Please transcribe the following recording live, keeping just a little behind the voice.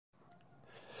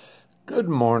Good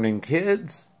morning,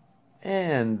 kids,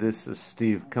 and this is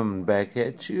Steve coming back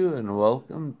at you, and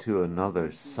welcome to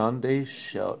another Sunday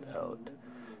shout out.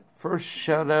 First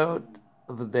shout out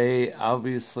of the day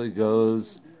obviously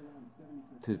goes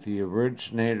to the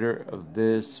originator of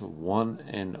this one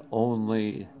and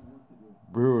only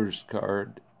Brewers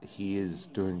card. He is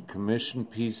doing commission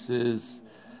pieces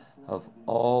of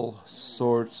all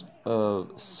sorts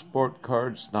of sport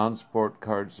cards, non-sport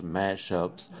cards,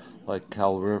 mashups like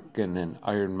Cal Ripken and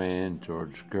Iron Man,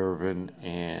 George Gervin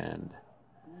and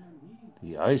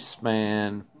the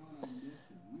Iceman,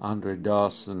 Andre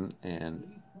Dawson and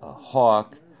a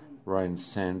Hawk, Ryan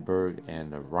Sandberg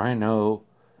and a Rhino,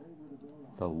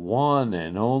 the one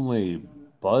and only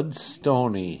Bud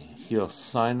Stoney. He'll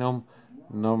sign them,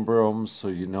 number them, so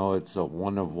you know it's a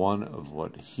one of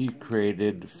what he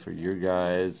created for you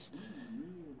guys.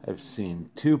 I've seen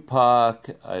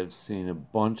Tupac, I've seen a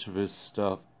bunch of his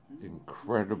stuff.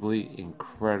 Incredibly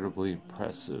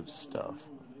impressive stuff.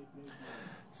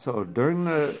 So during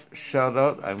the shout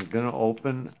out, I'm gonna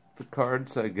open the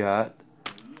cards I got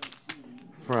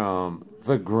from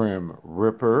the Grim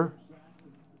Ripper.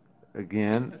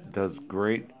 Again, does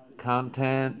great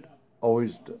content.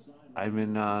 Always, I'm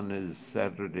in on his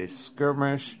Saturday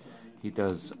skirmish. He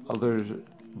does other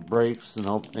breaks and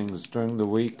openings during the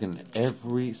week, and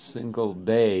every single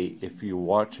day, if you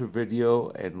watch a video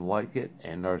and like it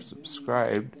and are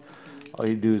subscribed, all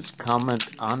you do is comment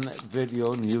on that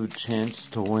video and you have a chance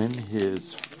to win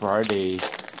his Friday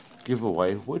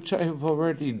giveaway, which I have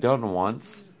already done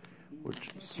once,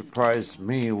 which surprised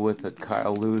me with a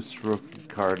Kyle Lewis rookie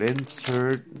card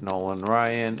insert, Nolan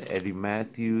Ryan, Eddie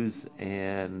Matthews,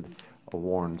 and a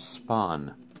Warren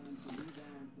Spahn.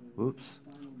 Oops.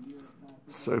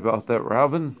 Sorry about that,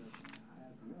 Robin.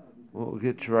 We'll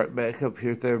get you right back up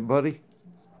here there, buddy.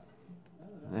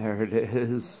 There it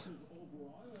is.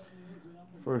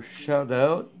 First shout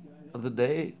out of the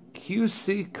day,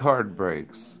 QC Card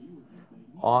Breaks.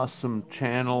 Awesome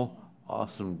channel,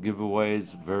 awesome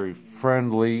giveaways, very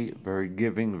friendly, very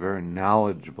giving, very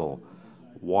knowledgeable.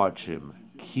 Watch him.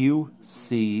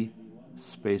 QC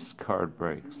Space Card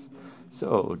Breaks.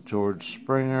 So, George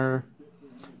Springer,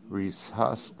 Reese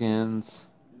Hoskins,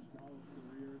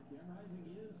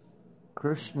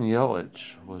 Christian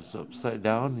Yelich was upside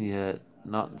down, yet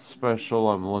nothing special.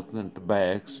 I'm looking at the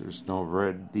backs. There's no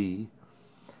red D.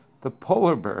 The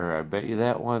Polar Bear, I bet you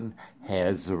that one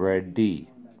has the red D.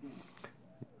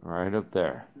 Right up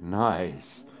there.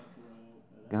 Nice.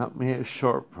 Got me a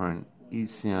short print.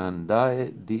 Ecion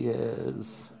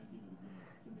Diaz.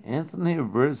 Anthony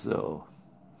Rizzo.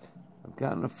 I've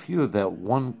gotten a few of that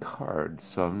one card,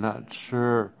 so I'm not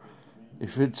sure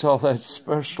if it's all that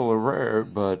special or rare,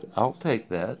 but I'll take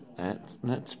that.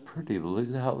 That's pretty. Look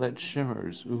at how that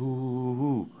shimmers.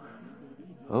 Ooh.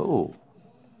 Oh.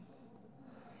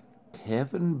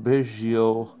 Kevin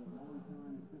Biggio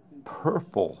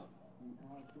purple.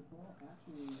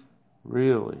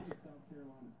 Really.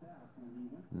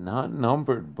 Not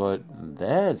numbered, but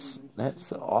that's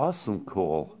awesome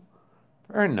cool.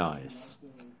 Very nice.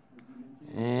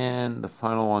 And the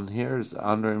final one here is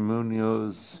Andre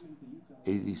Munoz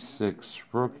 86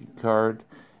 rookie card.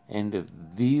 And if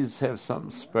these have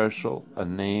something special, a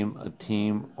name, a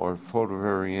team, or a photo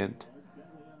variant,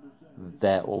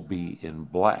 that will be in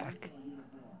black.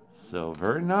 So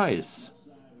very nice.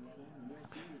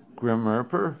 Grim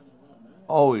Ripper,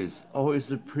 always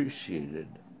appreciated.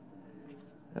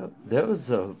 That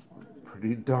was a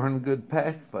pretty darn good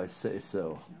pack, if I say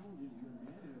so.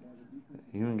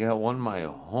 Even got one of my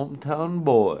hometown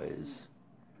boys.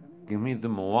 Give me the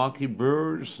Milwaukee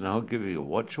Brewers, and I'll give you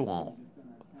what you want.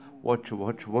 What you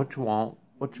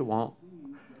want.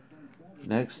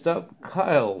 Next up,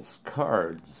 Kyle's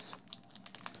Cards.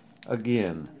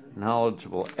 Again,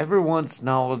 knowledgeable. Everyone's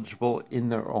knowledgeable in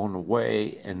their own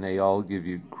way, and they all give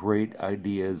you great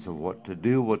ideas of what to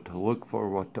do, what to look for,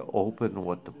 what to open,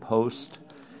 what to post.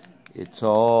 It's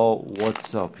all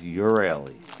what's up your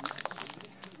alley.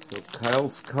 So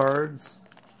Kyle's Cards,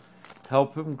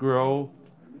 help him grow.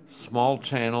 Small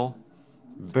channel,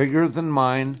 bigger than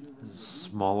mine,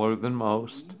 smaller than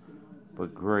most,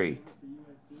 but great.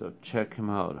 So check him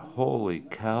out. Holy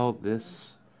cow, this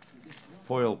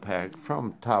foil pack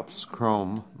from Topps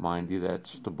Chrome, mind you,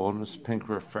 that's the bonus pink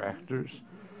refractors.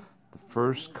 The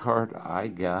first card I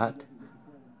got,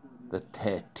 the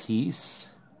Tatis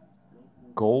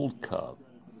Gold Cup.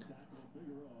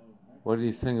 What do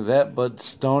you think of that, Bud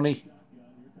Stoney?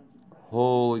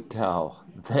 Holy cow,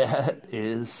 that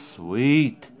is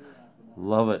sweet.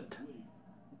 Love it.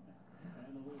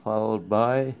 Followed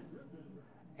by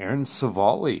Aaron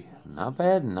Savali. Not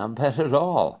bad at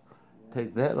all.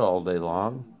 take that all day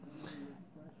long.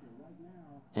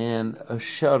 And a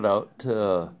shout out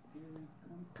to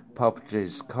Papa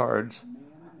J's Cards,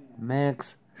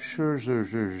 Max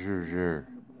Scherzer.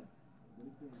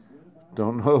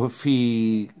 Don't know if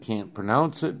he can't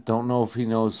pronounce it. Don't know if he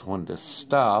knows when to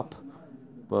stop.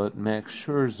 But Max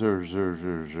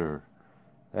Scherzer.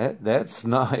 That's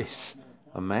nice.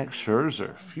 A Max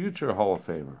Scherzer, future Hall of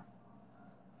Famer.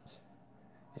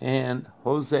 And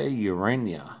Jose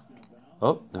Urania.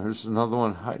 Oh, there's another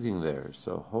one hiding there.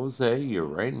 So Jose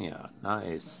Urania,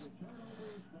 nice.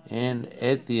 And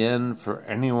at the end, for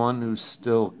anyone who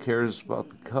still cares about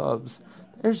the Cubs,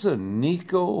 there's a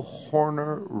Nico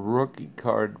Horner rookie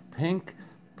card, pink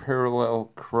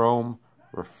parallel chrome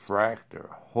refractor.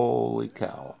 Holy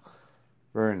cow.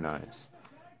 Very nice.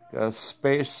 Got a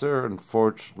spacer.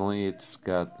 Unfortunately, it's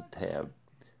got the tab.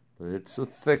 But it's a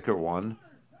thicker one.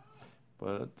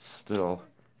 But still,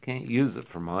 can't use it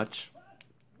for much.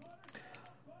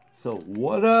 So,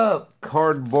 what up,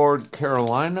 Cardboard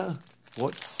Carolina?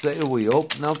 What say we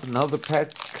open up another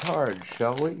pack of cards,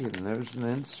 shall we? And there's an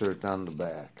insert on the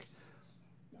back.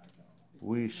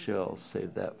 We shall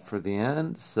save that for the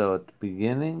end. So, at the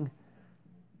beginning,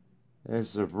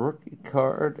 there's a rookie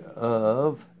card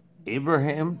of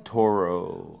Abraham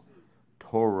Toro.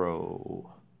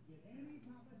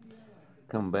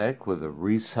 Come back with a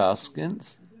Reese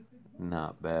Hoskins.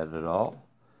 Not bad at all.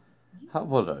 How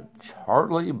about a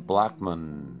Charlie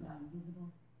Blackmon?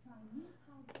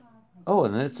 Oh,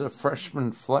 and it's a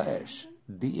freshman Flash,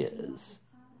 Diaz.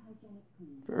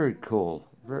 Very cool,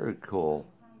 very cool.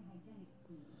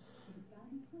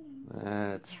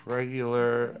 That's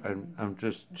regular. I'm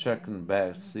just checking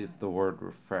back to see if the word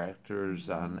refractor is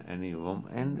on any of them,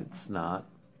 and it's not.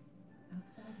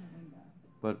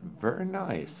 But very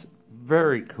nice,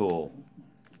 very cool.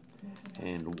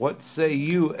 And what say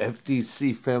you,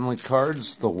 FDC Family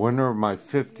Cards, the winner of my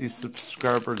 50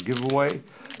 subscriber giveaway?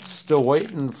 Still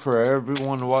waiting for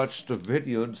everyone to watch the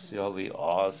video to see all the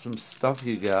awesome stuff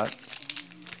you got.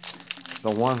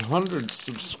 The 100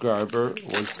 subscriber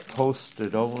was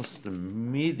posted almost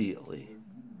immediately.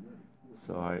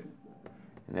 And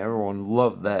everyone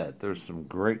loved that. There's some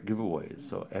great giveaways.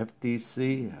 So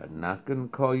FDC, I'm not going to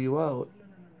call you out,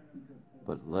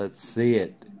 but let's see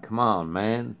it. Come on,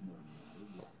 man.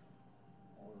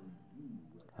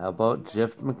 How about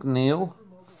Jeff McNeil,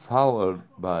 followed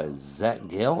by Zach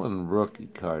Gallen rookie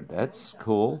card. That's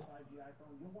cool.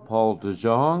 Paul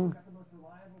DeJong.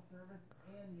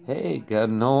 Hey,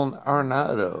 got Nolan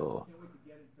Arenado.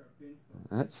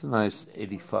 That's a nice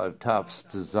 85 Topps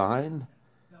design.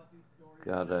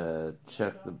 Gotta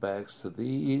check the backs of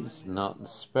these. Nothing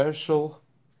special.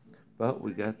 But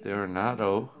we got the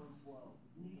Arenado.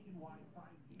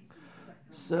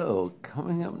 So,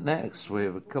 coming up next, we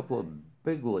have a couple of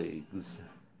big leagues.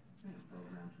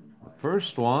 The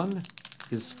first one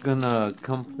is gonna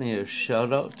accompany a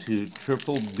shout out to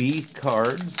Triple B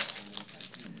Cards.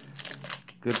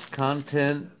 Good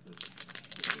content.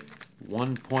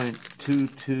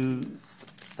 1.22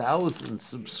 thousand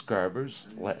subscribers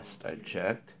last I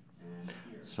checked.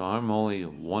 So I'm only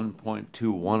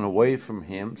 1.21 away from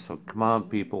him. So come on,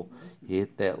 people,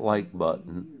 hit that like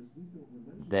button.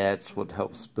 That's what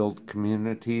helps build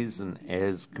communities, and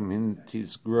as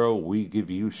communities grow, we give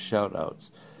you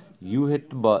shout-outs. You hit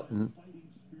the button,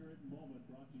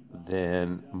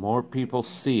 then more people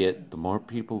see it. The more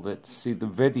people that see the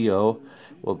video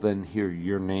will then hear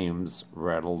your names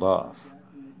rattled off,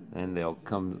 and they'll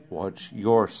come watch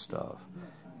your stuff.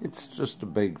 It's just a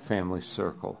big family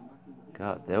circle.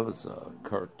 God, that was a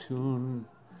cartoon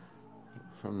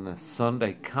from the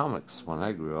Sunday comics when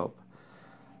I grew up.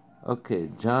 Okay,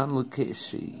 John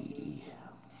Lucchesi,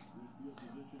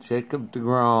 Jacob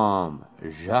deGrom,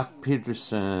 Jacques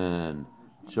Peterson,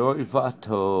 Joey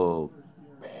Votto,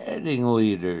 batting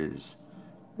leaders.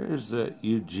 There's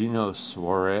Eugenio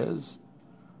Suarez,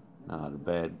 not a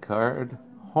bad card.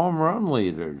 Home run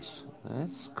leaders,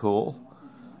 that's cool.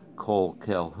 Cole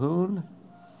Calhoun,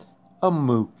 a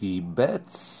Mookie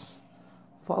Betts,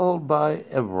 followed by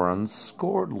runs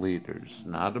scored leaders.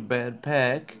 Not a bad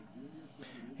pack.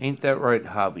 Ain't that right,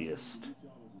 hobbyist?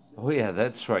 Oh yeah,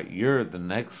 that's right. You're the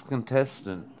next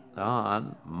contestant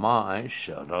on my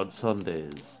Shoutout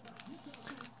Sundays.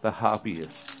 The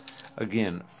hobbyist.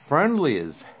 Again, friendly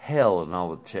as hell in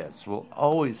all the chats. We'll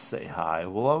always say hi.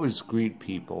 We'll always greet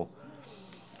people.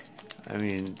 I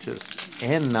mean,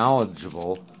 and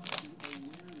knowledgeable.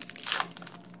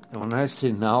 And when I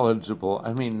say knowledgeable,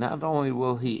 I mean not only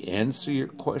will he answer your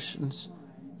questions,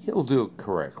 he'll do it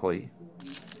correctly.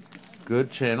 good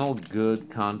channel, good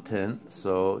content,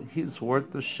 so he's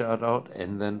worth the shout out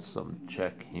and then some.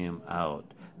 Check him out.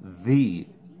 The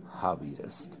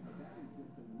Hobbyist.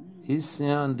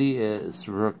 Isan Diaz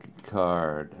rookie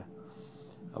card.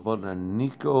 How about a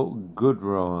Nico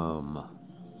Goodrum?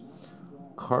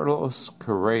 Carlos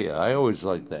Correa. I always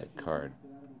like that card.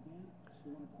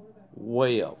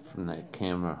 Way up from that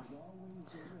camera.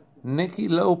 Nicky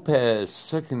Lopez,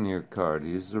 second year card.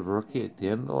 He was a rookie at the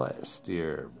end of last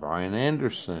year. Brian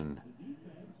Anderson.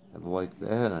 I like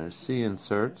that. I see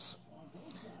inserts.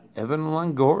 Evan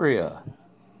Longoria.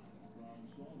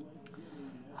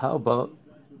 How about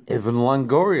Evan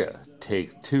Longoria?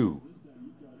 Take two.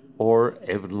 Or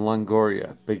Evan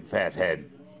Longoria, big fat head.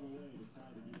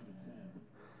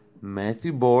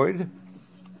 Matthew Boyd.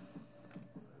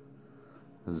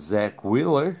 Zach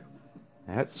Wheeler.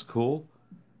 That's cool.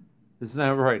 Isn't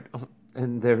that right?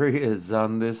 And there he is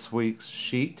on this week's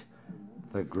sheet.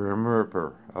 The Grim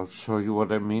Reaper. I'll show you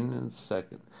what I mean in a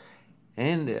second.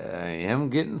 And I am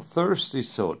getting thirsty,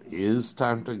 so it is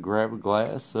time to grab a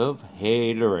glass of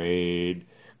Haterade.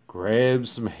 Grab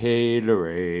some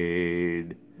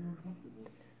Haterade.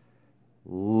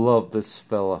 Love this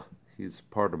fella. He's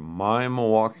part of my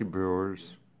Milwaukee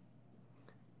Brewers.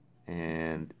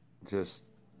 And just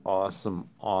awesome,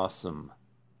 awesome.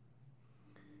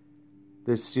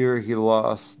 This year he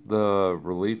lost the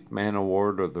Relief Man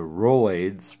Award, or the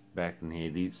Rolaids, back in the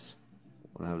 80s.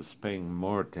 When I was paying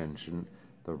more attention,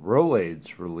 the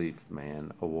Rolaids Relief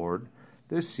Man Award.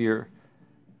 This year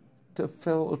to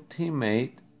fellow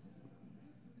teammate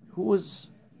who was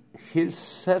his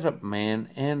setup man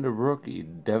and a rookie,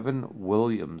 Devin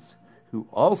Williams, who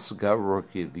also got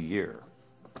Rookie of the Year.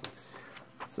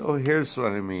 So here's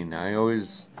what I mean. I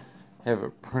always have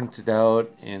it printed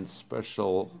out and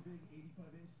special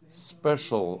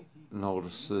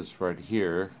notices right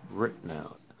here written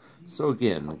out. So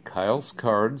again, Kyle's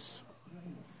Cards,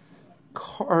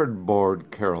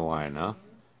 Cardboard Carolina,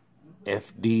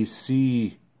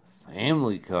 FDC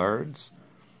Family Cards,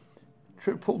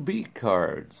 Triple B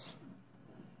Cards,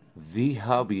 The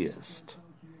Hobbyist.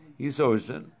 He's always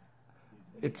in.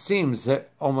 It seems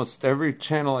that almost every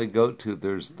channel I go to,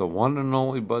 there's the one and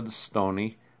only Bud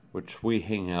Stoney, which we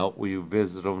hang out, we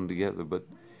visit them together, but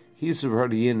he's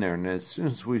already in there, and as soon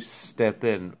as we step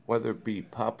in, whether it be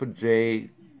Papa J's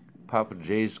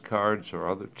Cards or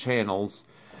other channels,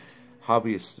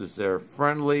 Hobbyist is there,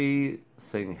 friendly,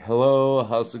 saying hello,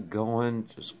 how's it going,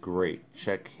 just great.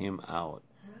 Check him out.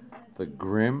 The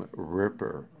Grim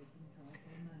Reaper.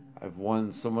 I've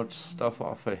won so much stuff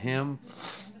off of him.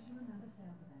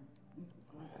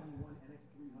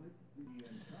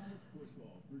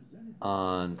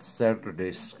 On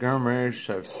Saturday Skirmish,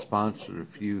 I've sponsored a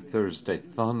few Thursday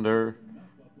Thunder,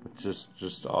 but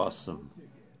just awesome.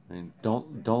 I mean,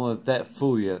 don't let that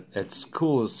fool you. It's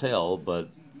cool as hell, but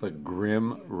the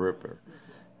Grim Reaper.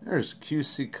 There's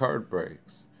QC Card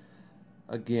Breaks.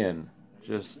 Again,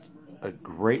 just a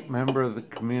great member of the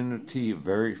community,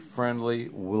 very friendly,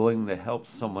 willing to help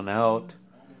someone out,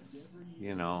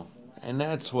 you know. And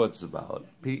that's what it's about.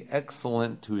 Be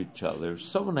excellent to each other. If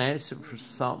someone asks you for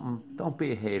something, don't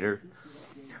be a hater.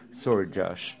 Sorry,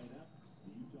 Josh.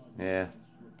 Yeah,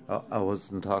 I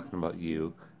wasn't talking about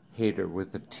you. Hater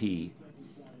with a T.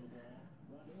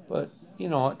 But, you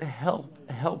know what?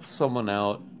 Help someone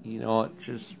out. You know what?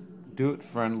 Just do it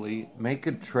friendly. Make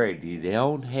a trade. You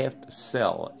don't have to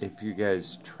sell. If you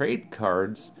guys trade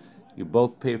cards, you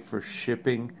both pay for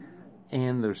shipping,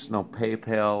 and there's no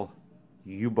PayPal.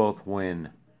 You both win.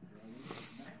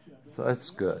 So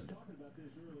that's good.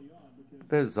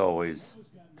 But as always,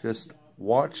 just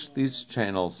watch these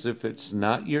channels. If it's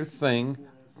not your thing,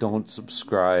 don't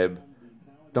subscribe.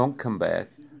 Don't come back.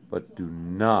 But do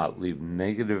not leave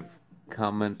negative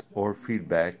comment or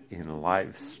feedback in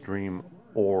live stream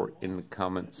or in the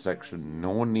comment section.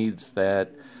 No one needs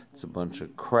that. It's a bunch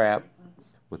of crap.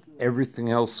 With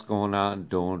everything else going on,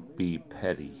 don't be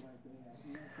petty.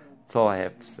 That's all I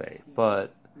have to say.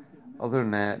 But other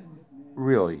than that,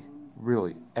 really,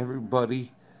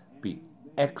 everybody be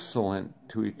excellent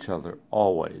to each other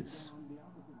always.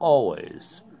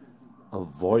 Always.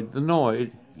 Avoid the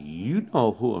noid. You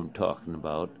know who I'm talking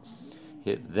about.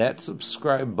 Hit that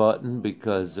subscribe button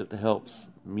because it helps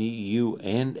me, you,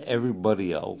 and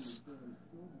everybody else.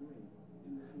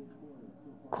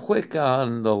 Click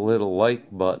on the little like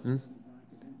button.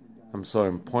 I'm sorry,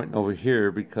 I'm pointing over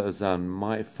here because on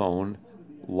my phone,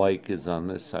 like is on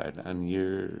this side. On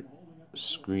your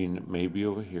screen, maybe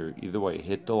over here. Either way,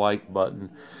 hit the like button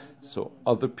so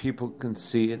other people can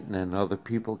see it, and then other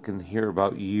people can hear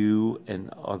about you, and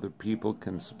other people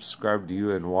can subscribe to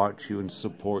you and watch you and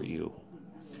support you.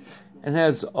 And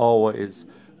as always,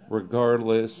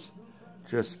 regardless,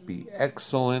 just be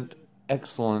excellent,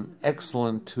 excellent,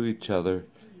 excellent to each other.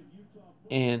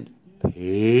 And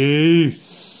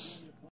peace.